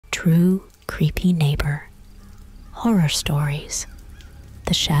True Creepy Neighbor. Horror Stories.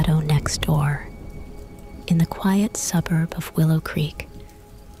 The Shadow Next Door. In the quiet suburb of Willow Creek,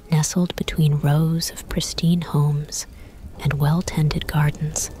 nestled between rows of pristine homes and well-tended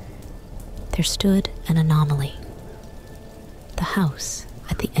gardens, there stood an anomaly. The house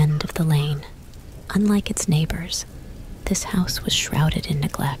at the end of the lane. Unlike its neighbors, this house was shrouded in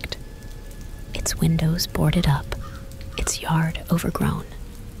neglect. Its windows boarded up, its yard overgrown.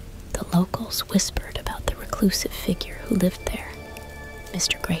 The locals whispered about the reclusive figure who lived there,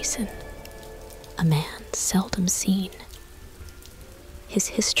 Mr. Grayson, a man seldom seen. His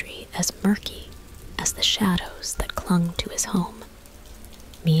history as murky as the shadows that clung to his home.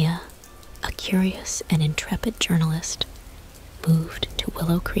 Mia, a curious and intrepid journalist, moved to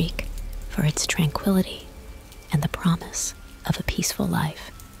Willow Creek for its tranquility and the promise of a peaceful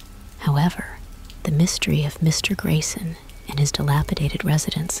life. However, the mystery of Mr. Grayson and his dilapidated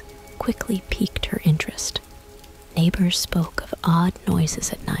residence quickly piqued her interest. Neighbors spoke of odd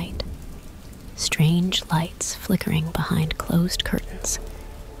noises at night, strange lights flickering behind closed curtains,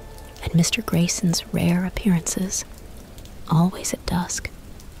 and Mr. Grayson's rare appearances, always at dusk,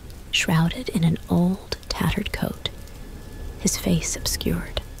 shrouded in an old, tattered coat, his face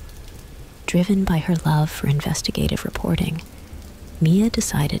obscured. Driven by her love for investigative reporting, Mia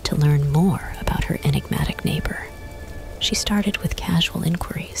decided to learn more about her enigmatic neighbor. She started with casual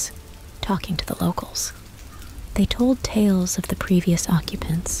inquiries, talking to the locals. They told tales of the previous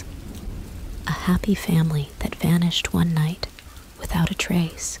occupants, a happy family that vanished one night without a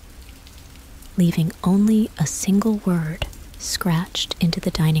trace, leaving only a single word scratched into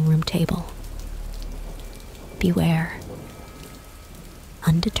the dining room table. Beware.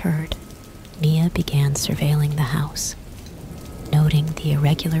 Undeterred, Mia began surveilling the house, noting the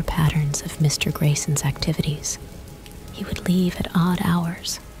irregular patterns of Mr. Grayson's activities. He would leave at odd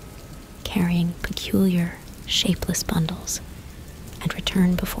hours, carrying peculiar, shapeless bundles, and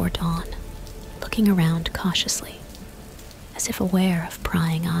return before dawn, looking around cautiously, as if aware of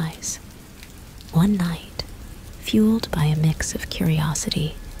prying eyes. One night, fueled by a mix of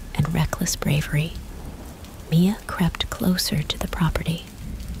curiosity and reckless bravery, Mia crept closer to the property,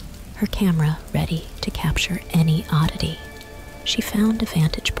 her camera ready to capture any oddity. She found a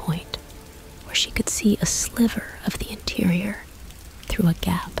vantage point where she could see a sliver of the interior through a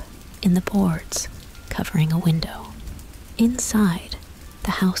gap in the boards covering a window. Inside,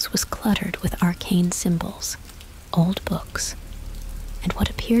 the house was cluttered with arcane symbols, old books, and what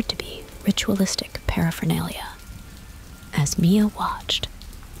appeared to be ritualistic paraphernalia. As Mia watched,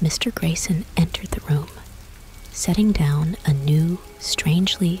 Mr. Grayson entered the room, setting down a new,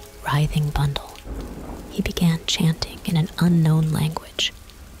 strangely writhing bundle. He began chanting in an unknown language,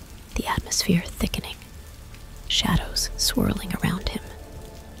 the atmosphere thickening, shadows swirling around him.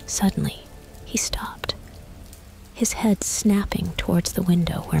 Suddenly, he stopped, his head snapping towards the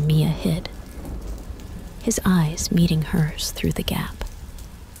window where Mia hid, his eyes meeting hers through the gap.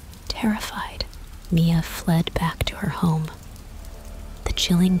 Terrified, Mia fled back to her home. The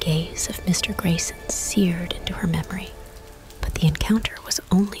chilling gaze of Mr. Grayson seared into her memory, but the encounter was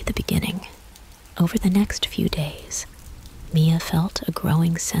only the beginning. Over the next few days, Mia felt a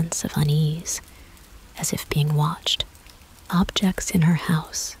growing sense of unease, as if being watched. Objects in her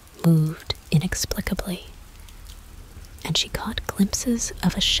house moved inexplicably, and she caught glimpses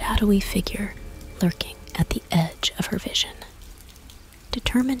of a shadowy figure lurking at the edge of her vision.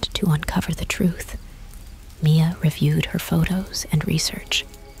 Determined to uncover the truth, Mia reviewed her photos and research,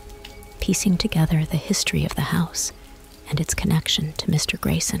 piecing together the history of the house and its connection to Mr.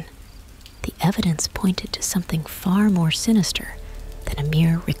 Grayson. The evidence pointed to something far more sinister than a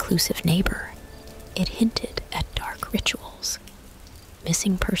mere reclusive neighbor. It hinted at dark rituals,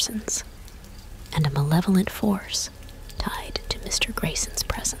 missing persons, and a malevolent force tied to Mr. Grayson's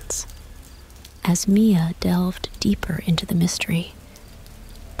presence. As Mia delved deeper into the mystery,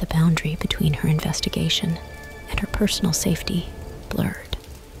 the boundary between her investigation and her personal safety blurred.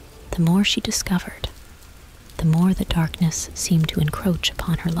 The more she discovered, the more the darkness seemed to encroach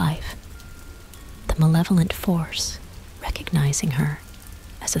upon her life. The malevolent force recognizing her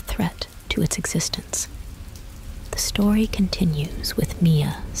as a threat to its existence. The story continues with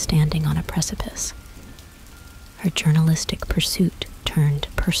Mia standing on a precipice, her journalistic pursuit turned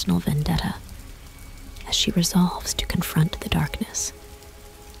personal vendetta, as she resolves to confront the darkness,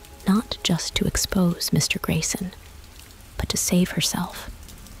 not just to expose Mr. Grayson, but to save herself,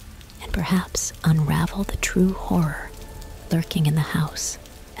 and perhaps unravel the true horror lurking in the house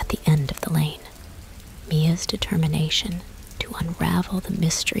at the end of the lane. Mia's determination to unravel the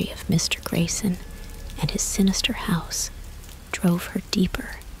mystery of Mr. Grayson and his sinister house drove her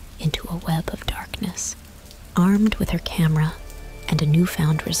deeper into a web of darkness. Armed with her camera and a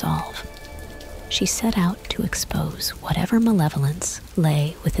newfound resolve, she set out to expose whatever malevolence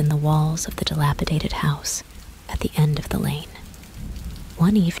lay within the walls of the dilapidated house at the end of the lane.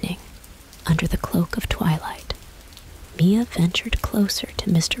 One evening, under the cloak of twilight, Mia ventured closer to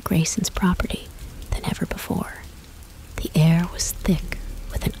Mr. Grayson's property than ever before. The air was thick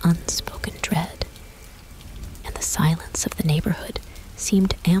with an unspoken dread, and the silence of the neighborhood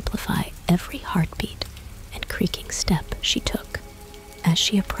seemed to amplify every heartbeat and creaking step she took. As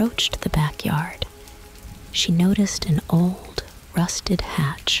she approached the backyard, she noticed an old, rusted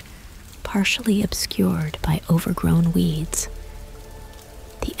hatch partially obscured by overgrown weeds.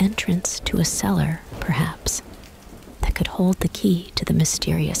 The entrance to a cellar, perhaps, that could hold the key to the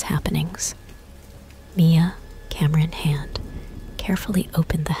mysterious happenings. Mia, camera in hand, carefully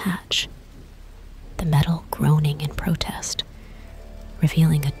opened the hatch, the metal groaning in protest,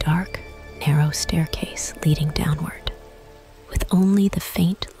 revealing a dark, narrow staircase leading downward. With only the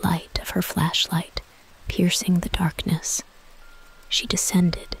faint light of her flashlight piercing the darkness, she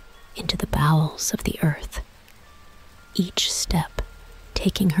descended into the bowels of the earth, each step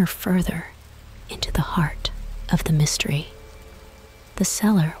taking her further into the heart of the mystery. The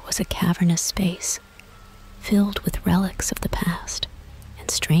cellar was a cavernous space filled with relics of the past and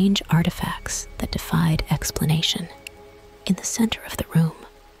strange artifacts that defied explanation. In the center of the room,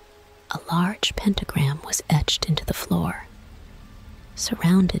 a large pentagram was etched into the floor,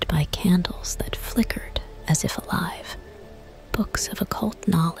 surrounded by candles that flickered as if alive. Books of occult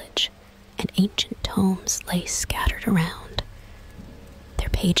knowledge and ancient tomes lay scattered around, their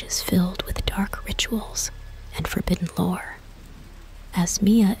pages filled with dark rituals and forbidden lore. As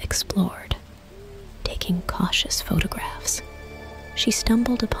Mia explored, taking cautious photographs, she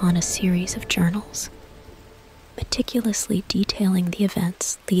stumbled upon a series of journals, meticulously detailing the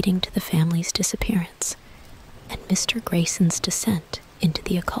events leading to the family's disappearance and Mr. Grayson's descent into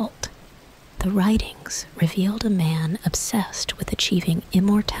the occult. The writings revealed a man obsessed with achieving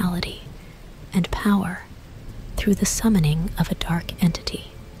immortality and power through the summoning of a dark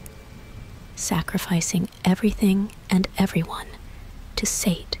entity, sacrificing everything and everyone to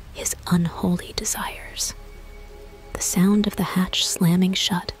sate his unholy desires. The sound of the hatch slamming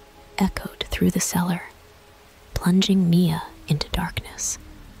shut echoed through the cellar, plunging Mia into darkness.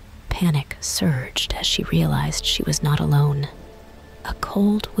 Panic surged as she realized she was not alone. A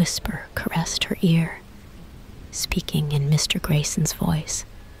cold whisper caressed her ear, speaking in Mr. Grayson's voice,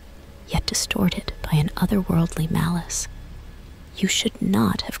 yet distorted by an otherworldly malice. "You should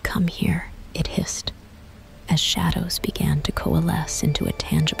not have come here," it hissed, as shadows began to coalesce into a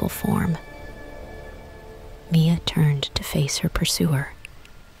tangible form. Mia turned to face her pursuer,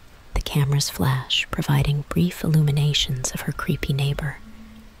 the camera's flash providing brief illuminations of her creepy neighbor,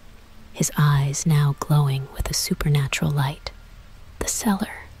 his eyes now glowing with a supernatural light. The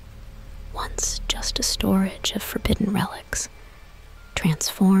cellar, once just a storage of forbidden relics,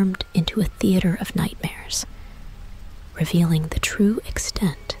 transformed into a theater of nightmares, revealing the true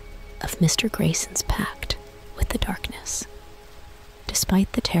extent of Mr. Grayson's pact with the darkness.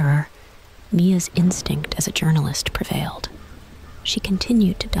 Despite the terror, Mia's instinct as a journalist prevailed. She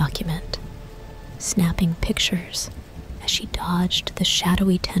continued to document, snapping pictures as she dodged the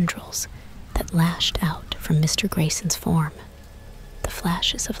shadowy tendrils that lashed out from Mr. Grayson's form. The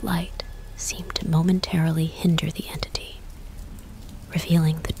flashes of light seemed to momentarily hinder the entity,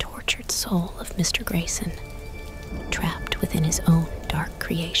 revealing the tortured soul of Mr. Grayson, trapped within his own dark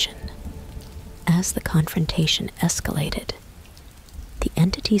creation. As the confrontation escalated, the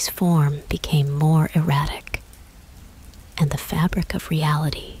entity's form became more erratic, and the fabric of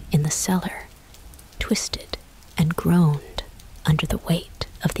reality in the cellar twisted and groaned under the weight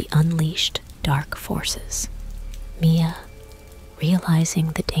of the unleashed dark forces. Mia,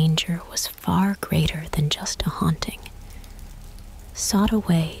 realizing the danger was far greater than just a haunting, sought a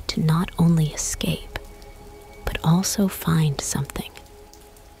way to not only escape, but also find something,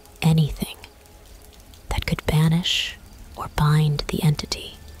 anything, that could banish or bind the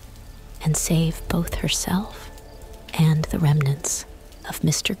entity and save both herself and the remnants of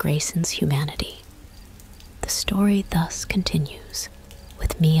Mr. Grayson's humanity. The story thus continues,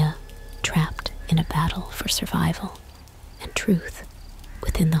 with Mia trapped in a battle for survival and truth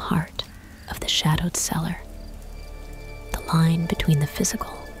within the heart of the shadowed cellar, the line between the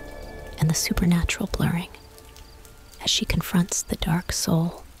physical and the supernatural blurring as she confronts the dark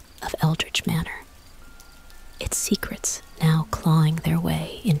soul of Eldridge Manor, its secrets now clawing their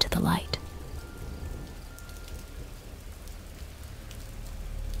way into the light.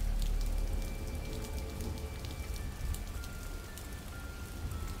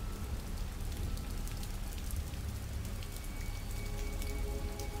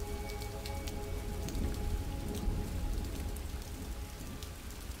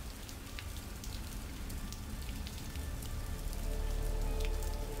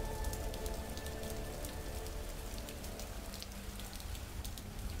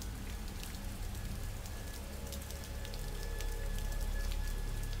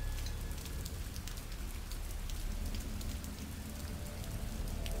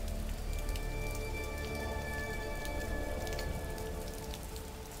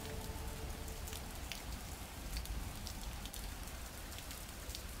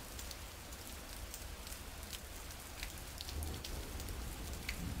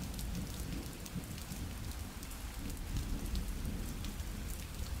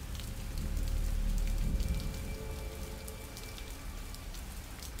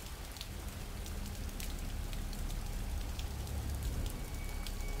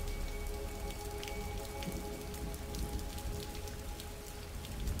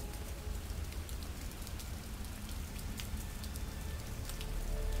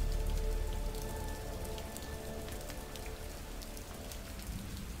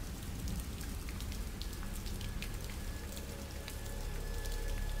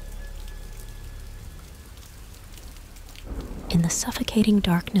 In the suffocating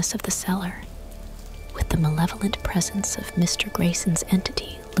darkness of the cellar, with the malevolent presence of Mr. Grayson's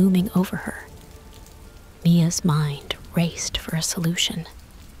entity looming over her, Mia's mind raced for a solution.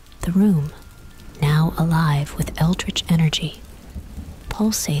 The room, now alive with eldritch energy,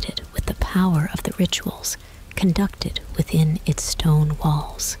 pulsated with the power of the rituals conducted within its stone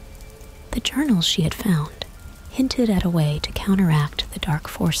walls. The journals she had found hinted at a way to counteract the dark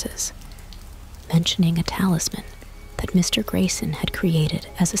forces, mentioning a talisman that Mr. Grayson had created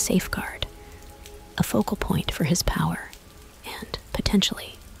as a safeguard, a focal point for his power and,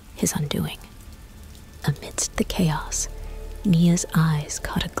 potentially, his undoing. Amidst the chaos, Mia's eyes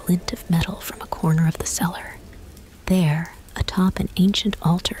caught a glint of metal from a corner of the cellar. There, atop an ancient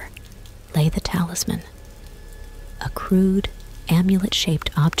altar, lay the talisman, a crude, amulet-shaped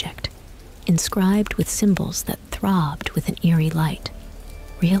object inscribed with symbols that throbbed with an eerie light.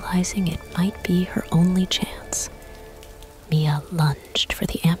 Realizing it might be her only chance, Mia lunged for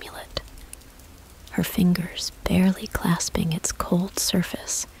the amulet, her fingers barely clasping its cold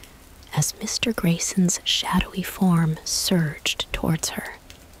surface as Mr. Grayson's shadowy form surged towards her.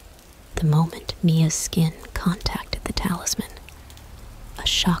 The moment Mia's skin contacted the talisman, a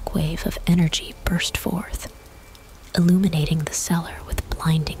shockwave of energy burst forth, illuminating the cellar with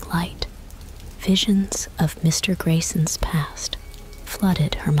blinding light. Visions of Mr. Grayson's past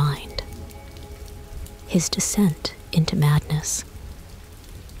flooded her mind. His descent into madness,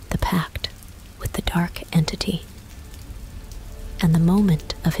 the pact with the dark entity, and the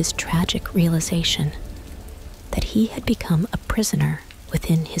moment of his tragic realization that he had become a prisoner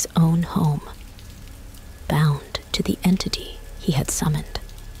within his own home, bound to the entity he had summoned.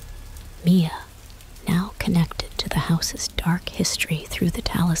 Mia, now connected to the house's dark history through the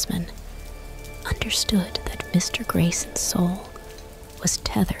talisman, understood that Mr. Grayson's soul was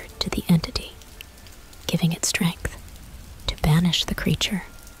tethered to the entity, giving it strength. To banish the creature,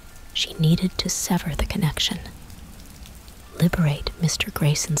 she needed to sever the connection, liberate Mr.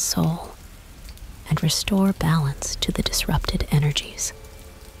 Grayson's soul, and restore balance to the disrupted energies.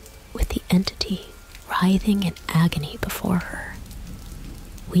 With the entity writhing in agony before her,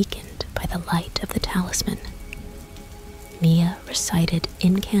 weakened by the light of the talisman, Mia recited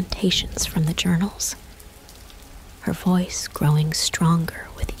incantations from the journals, her voice growing stronger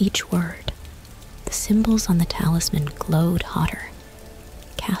with each word. The symbols on the talisman glowed hotter,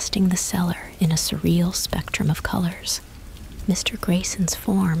 casting the cellar in a surreal spectrum of colors. Mr. Grayson's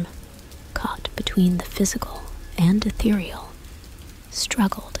form, caught between the physical and ethereal,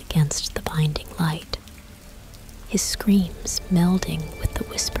 struggled against the binding light, his screams melding with the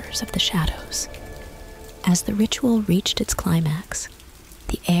whispers of the shadows. As the ritual reached its climax,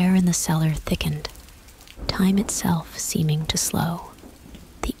 the air in the cellar thickened, time itself seeming to slow.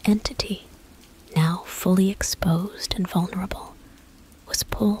 The entity, now fully exposed and vulnerable, was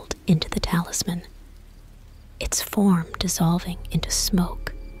pulled into the talisman, its form dissolving into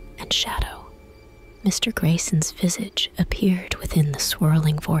smoke and shadow. Mr. Grayson's visage appeared within the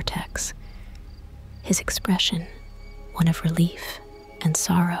swirling vortex, his expression one of relief and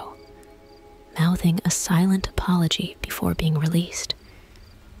sorrow, mouthing a silent apology before being released,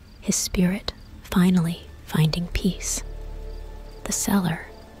 his spirit finally finding peace. The cellar,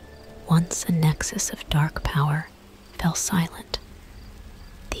 once a nexus of dark power, fell silent,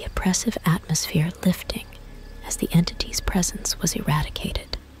 the oppressive atmosphere lifting as the entity's presence was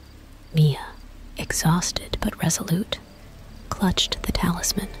eradicated. Mia, exhausted but resolute, clutched the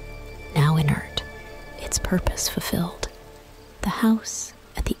talisman, now inert, its purpose fulfilled. The house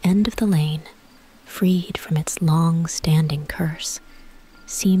at the end of the lane, freed from its long-standing curse,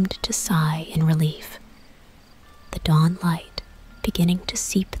 seemed to sigh in relief, the dawn light beginning to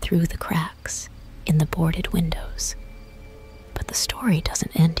seep through the cracks in the boarded windows. But the story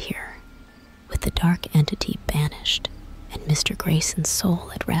doesn't end here. With the dark entity banished and Mr. Grayson's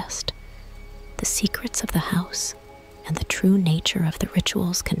soul at rest, the secrets of the house and the true nature of the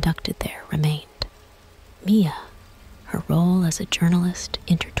rituals conducted there remained. Mia, her role as a journalist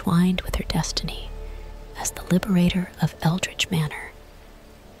intertwined with her destiny as the liberator of Eldridge Manor,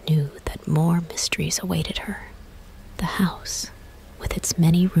 knew that more mysteries awaited her. The house, with its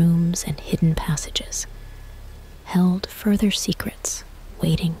many rooms and hidden passages, held further secrets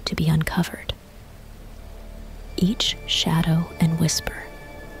waiting to be uncovered. Each shadow and whisper,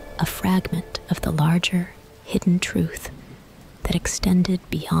 a fragment of the larger, hidden truth that extended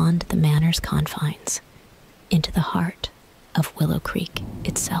beyond the manor's confines into the heart of Willow Creek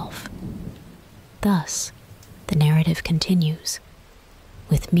itself. Thus, the narrative continues,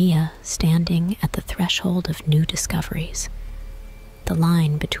 with Mia standing at the threshold of new discoveries, the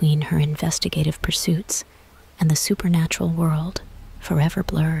line between her investigative pursuits and the supernatural world forever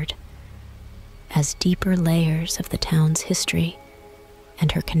blurred, as deeper layers of the town's history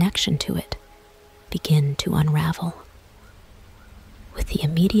and her connection to it begin to unravel. With the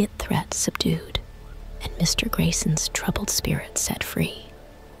immediate threat subdued and Mr. Grayson's troubled spirit set free,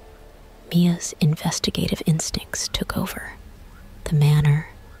 Mia's investigative instincts took over. The manor,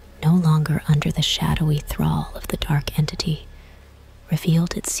 no longer under the shadowy thrall of the dark entity,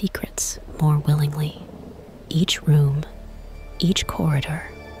 revealed its secrets more willingly. Each room, each corridor,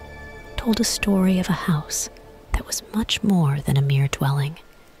 told a story of a house that was much more than a mere dwelling.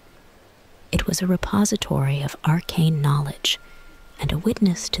 It was a repository of arcane knowledge and a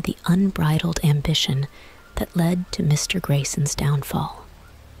witness to the unbridled ambition that led to Mr. Grayson's downfall.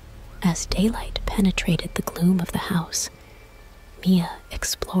 As daylight penetrated the gloom of the house, Mia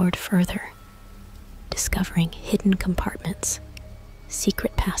explored further, discovering hidden compartments,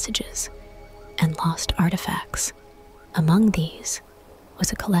 secret passages, and lost artifacts. Among these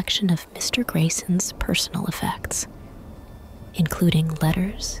was a collection of Mr. Grayson's personal effects, including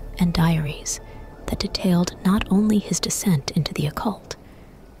letters and diaries that detailed not only his descent into the occult,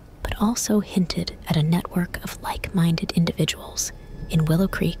 but also hinted at a network of like-minded individuals in Willow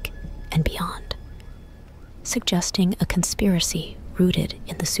Creek and beyond, suggesting a conspiracy rooted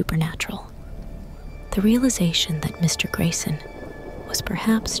in the supernatural. The realization that Mr. Grayson was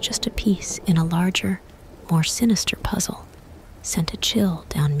perhaps just a piece in a larger, more sinister puzzle sent a chill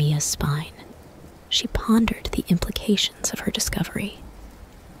down Mia's spine. She pondered the implications of her discovery,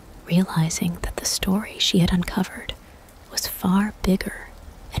 realizing that the story she had uncovered was far bigger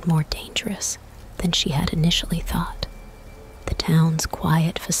and more dangerous than she had initially thought. The town's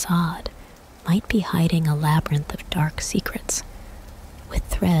quiet facade might be hiding a labyrinth of dark secrets, with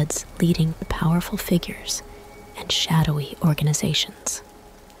threads leading to powerful figures and shadowy organizations.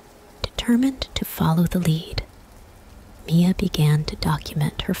 Determined to follow the lead, Mia began to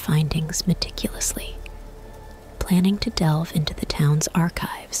document her findings meticulously, planning to delve into the town's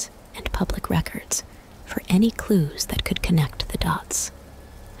archives and public records for any clues that could connect the dots.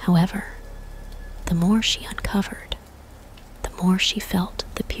 However, the more she uncovered, the more she felt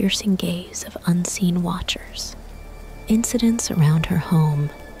the piercing gaze of unseen watchers. Incidents around her home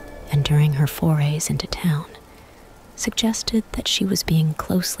and during her forays into town suggested that she was being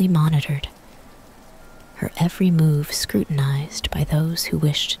closely monitored, her every move scrutinized by those who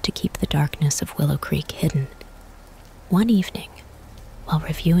wished to keep the darkness of Willow Creek hidden. One evening, while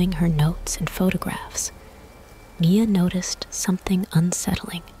reviewing her notes and photographs, Mia noticed something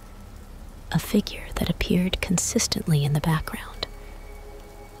unsettling, a figure that appeared consistently in the background,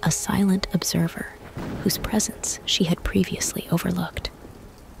 a silent observer whose presence she had previously overlooked.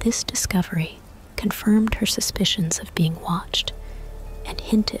 This discovery confirmed her suspicions of being watched and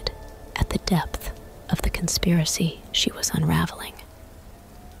hinted at the depth of the conspiracy she was unraveling.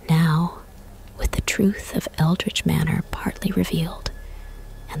 Now, with the truth of Eldridge Manor partly revealed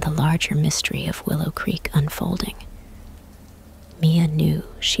and the larger mystery of Willow Creek unfolding, Mia knew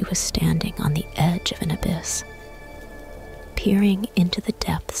she was standing on the edge of an abyss, peering into the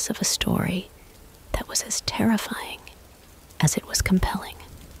depths of a story that was as terrifying as it was compelling.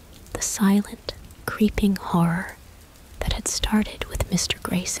 The silent, creeping horror that had started with Mr.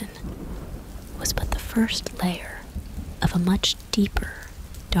 Grayson was but the first layer of a much deeper,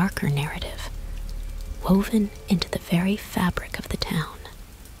 darker narrative woven into the very fabric of the town.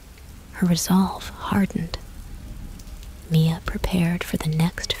 Her resolve hardened. Mia prepared for the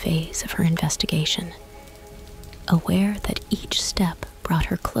next phase of her investigation, aware that each step brought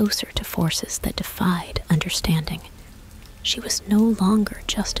her closer to forces that defied understanding. She was no longer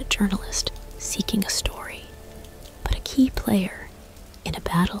just a journalist seeking a story, but a key player in a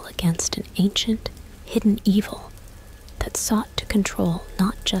battle against an ancient, hidden evil that sought to control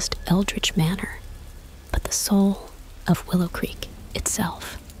not just Eldridge Manor, but the soul of Willow Creek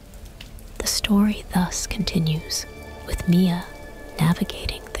itself. The story thus continues, with Mia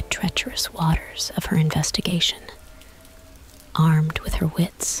navigating the treacherous waters of her investigation, armed with her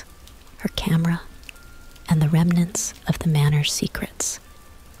wits, her camera, and the remnants of the manor's secrets.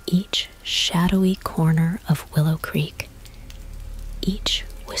 Each shadowy corner of Willow Creek, each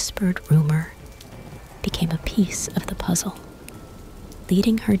whispered rumor, became a piece of the puzzle,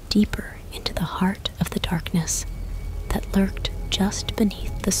 leading her deeper into the heart of the darkness that lurked just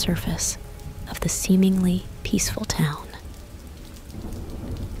beneath the surface of the seemingly peaceful town.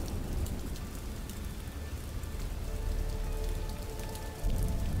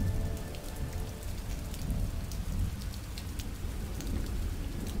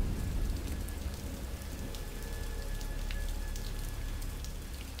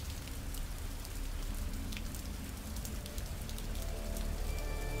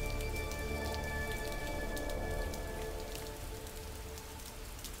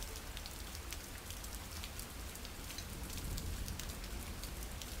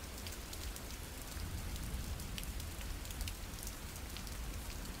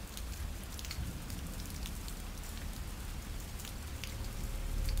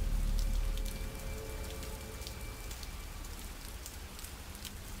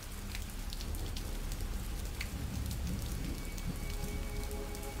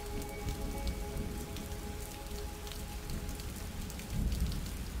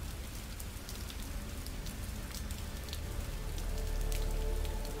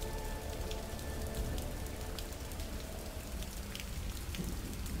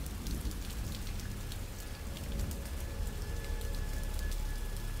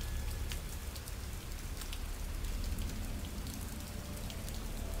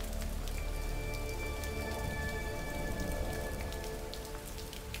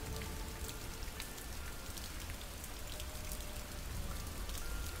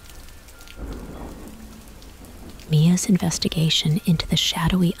 Mia's investigation into the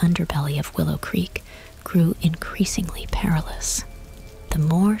shadowy underbelly of Willow Creek grew increasingly perilous. The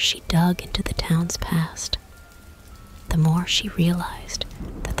more she dug into the town's past, the more she realized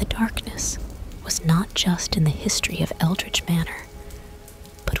that the darkness was not just in the history of Eldridge Manor,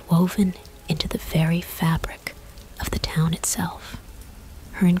 but woven into the very fabric of the town itself.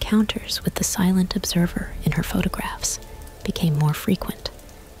 Her encounters with the silent observer in her photographs became more frequent,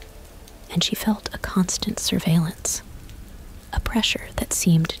 and she felt a constant surveillance, a pressure that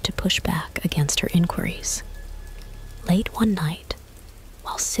seemed to push back against her inquiries. Late one night,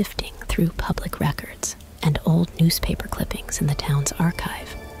 while sifting through public records and old newspaper clippings in the town's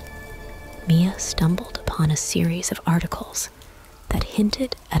archive, Mia stumbled upon a series of articles that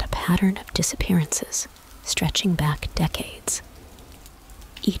hinted at a pattern of disappearances stretching back decades.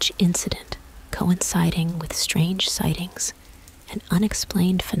 Each incident coinciding with strange sightings and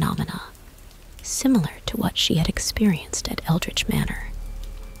unexplained phenomena similar to what she had experienced at Eldridge Manor.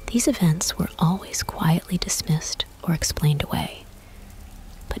 These events were always quietly dismissed or explained away,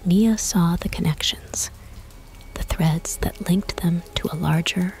 but Mia saw the connections, the threads that linked them to a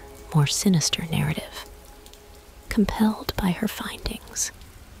larger, more sinister narrative. Compelled by her findings,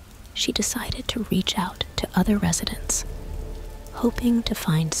 she decided to reach out to other residents, hoping to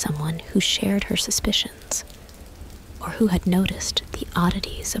find someone who shared her suspicions or who had noticed the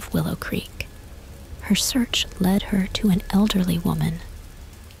oddities of Willow Creek. Her search led her to an elderly woman,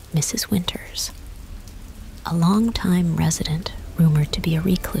 Mrs. Winters, a longtime resident rumored to be a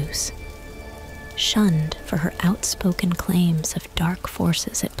recluse, shunned for her outspoken claims of dark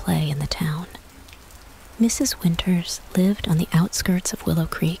forces at play in the town. Mrs. Winters lived on the outskirts of Willow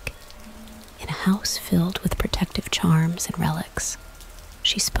Creek, in a house filled with protective charms and relics.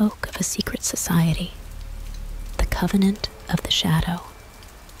 She spoke of a secret society, the Covenant of the Shadow,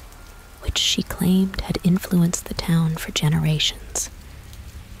 which she claimed had influenced the town for generations,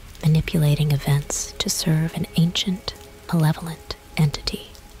 manipulating events to serve an ancient, malevolent entity.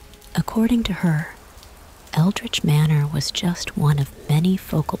 According to her, Eldridge Manor was just one of many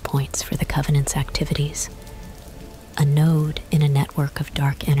focal points for the Covenant's activities, a node in a network of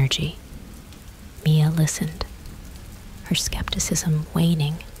dark energy. Mia listened, her skepticism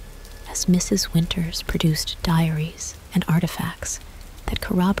waning as Mrs. Winters produced diaries and artifacts that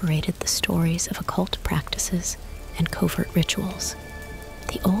corroborated the stories of occult practices and covert rituals.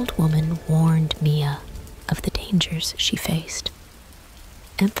 The old woman warned Mia of the dangers she faced,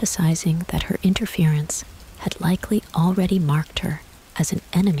 emphasizing that her interference had likely already marked her as an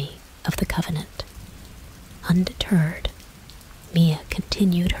enemy of the Covenant. Undeterred, Mia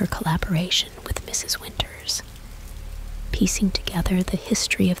continued her collaboration with Mrs. Winters, piecing together the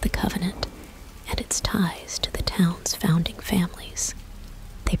history of the Covenant and its ties to the town's founding families.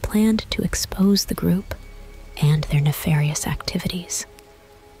 They planned to expose the group and their nefarious activities,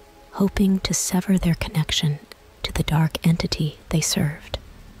 hoping to sever their connection to the dark entity they served.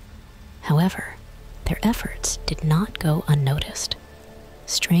 However, their efforts did not go unnoticed.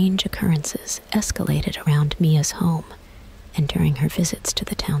 Strange occurrences escalated around Mia's home and during her visits to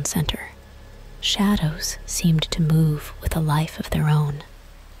the town center. Shadows seemed to move with a life of their own,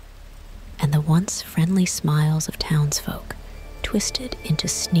 and the once friendly smiles of townsfolk twisted into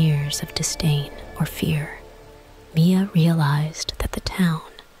sneers of disdain or fear. Mia realized that the town,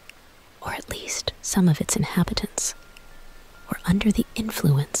 or at least some of its inhabitants, were under the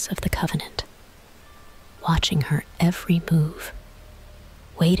influence of the Covenant, watching her every move,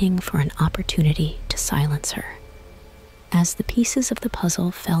 waiting for an opportunity to silence her. As the pieces of the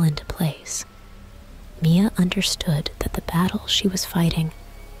puzzle fell into place, Mia understood that the battle she was fighting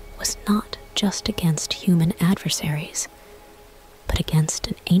was not just against human adversaries, but against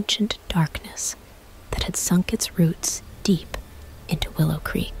an ancient darkness that had sunk its roots deep into Willow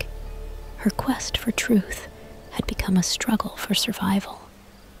Creek. Her quest for truth had become a struggle for survival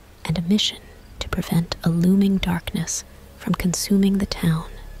and a mission to prevent a looming darkness from consuming the town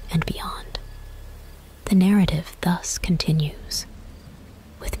and beyond. The narrative thus continues,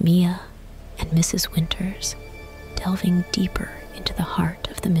 with Mia and Mrs. Winters delving deeper into the heart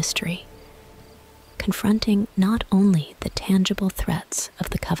of the mystery, confronting not only the tangible threats of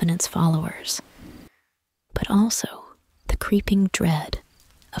the Covenant's followers, but also the creeping dread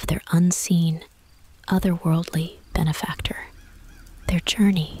of their unseen, otherworldly benefactor. Their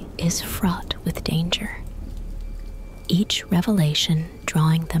journey is fraught with danger, each revelation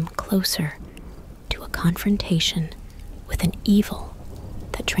drawing them closer to a confrontation with an evil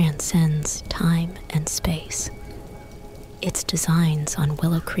that transcends time and space. Its designs on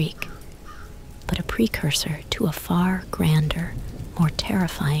Willow Creek, but a precursor to a far grander, more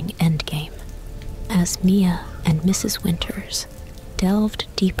terrifying endgame, As Mia and Mrs. Winters delved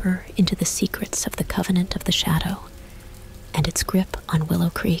deeper into the secrets of the Covenant of the Shadow and its grip on Willow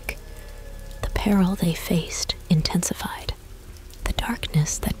Creek, the peril they faced intensified. The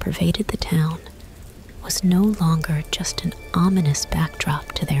darkness that pervaded the town was no longer just an ominous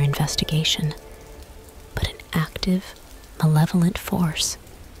backdrop to their investigation, but an active, malevolent force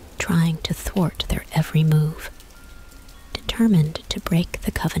trying to thwart their every move. Determined to break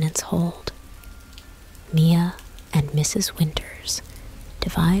the Covenant's hold, Mia and Mrs. Winters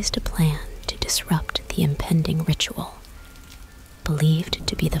devised a plan to disrupt the impending ritual, believed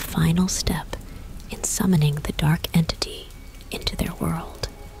to be the final step in summoning the dark entity into their world.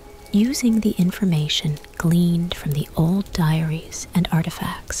 Using the information gleaned from the old diaries and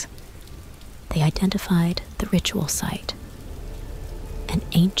artifacts, they identified the ritual site, an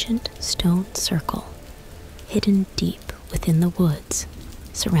ancient stone circle hidden deep within the woods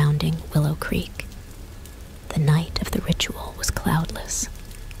surrounding Willow Creek. The night of the ritual was cloudless,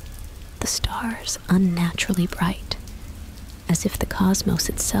 the stars unnaturally bright, as if the cosmos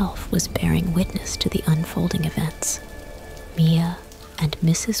itself was bearing witness to the unfolding events. Mia and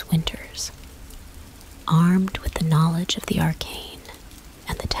Mrs. Winters, armed with the knowledge of the arcane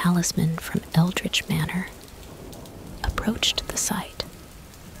and the talisman from Eldritch Manor, approached the site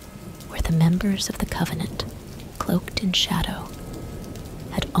where the members of the Covenant, cloaked in shadow,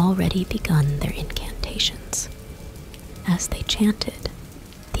 had already begun their incantations. As they chanted,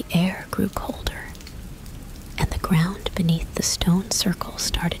 the air grew colder, and the ground beneath the stone circle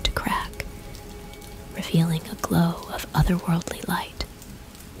started to crack, revealing a glow of otherworldly light.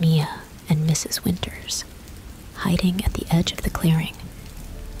 Mia and Mrs. Winters, hiding at the edge of the clearing,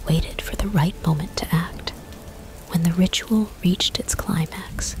 waited for the right moment to act. When the ritual reached its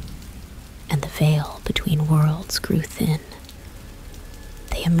climax, and the veil between worlds grew thin,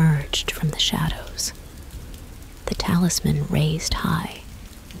 they emerged from the shadows, the talisman raised high,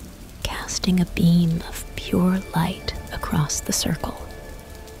 casting a beam of pure light across the circle.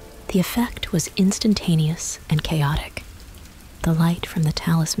 The effect was instantaneous and chaotic. The light from the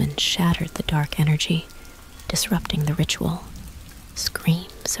talisman shattered the dark energy, disrupting the ritual.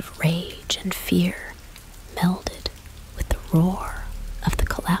 Screams of rage and fear melded with the roar of the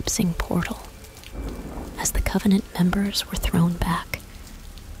collapsing portal. As the Covenant members were thrown back,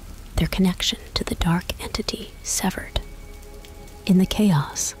 their connection to the dark entity severed. In the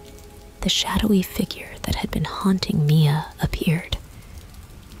chaos, the shadowy figure that had been haunting Mia appeared,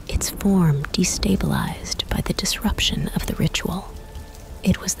 its form destabilized by the disruption of the ritual.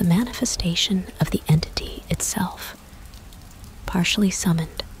 It was the manifestation of the entity itself, partially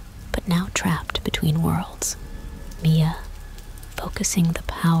summoned, but now trapped between worlds. Mia, focusing the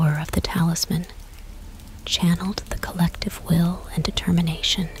power of the talisman, channeled the collective will and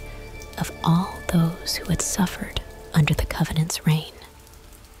determination of all those who had suffered under the Covenant's reign.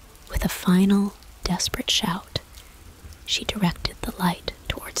 With a final, desperate shout, she directed the light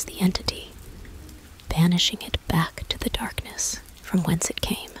towards the entity, banishing it back to the darkness from whence it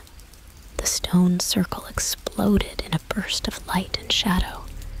came. The stone circle exploded in a burst of light and shadow,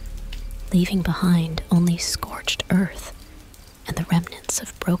 leaving behind only scorched earth and the remnants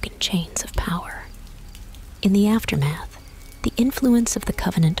of broken chains of power. In the aftermath, the influence of the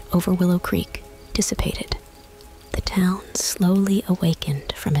Covenant over Willow Creek dissipated. The town slowly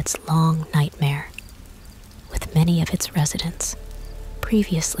awakened from its long nightmare, with many of its residents,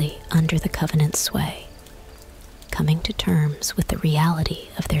 previously under the Covenant's sway, coming to terms with the reality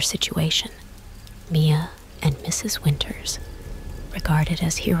of their situation. Mia and Mrs. Winters, regarded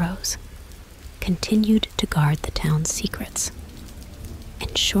as heroes, continued to guard the town's secrets,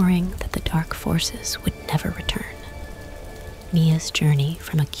 ensuring that the dark forces would never return. Mia's journey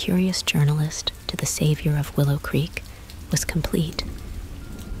from a curious journalist to the savior of Willow Creek was complete,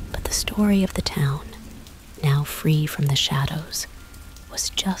 but the story of the town, now free from the shadows, was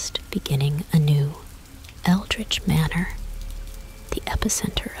just beginning anew. Eldritch Manor, the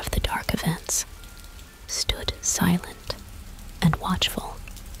epicenter of the dark events, stood silent and watchful,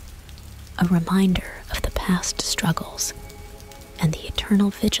 a reminder of the past struggles and the eternal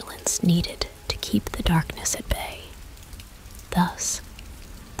vigilance needed to keep the darkness at bay. Thus,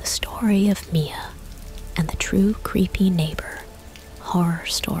 the story of Mia and the True Creepy Neighbor horror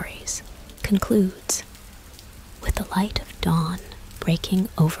stories concludes with the light of dawn breaking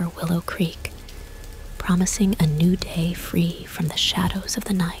over Willow Creek, promising a new day free from the shadows of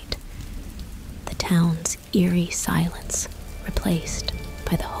the night. The town's eerie silence replaced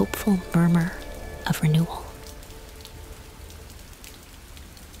by the hopeful murmur of renewal.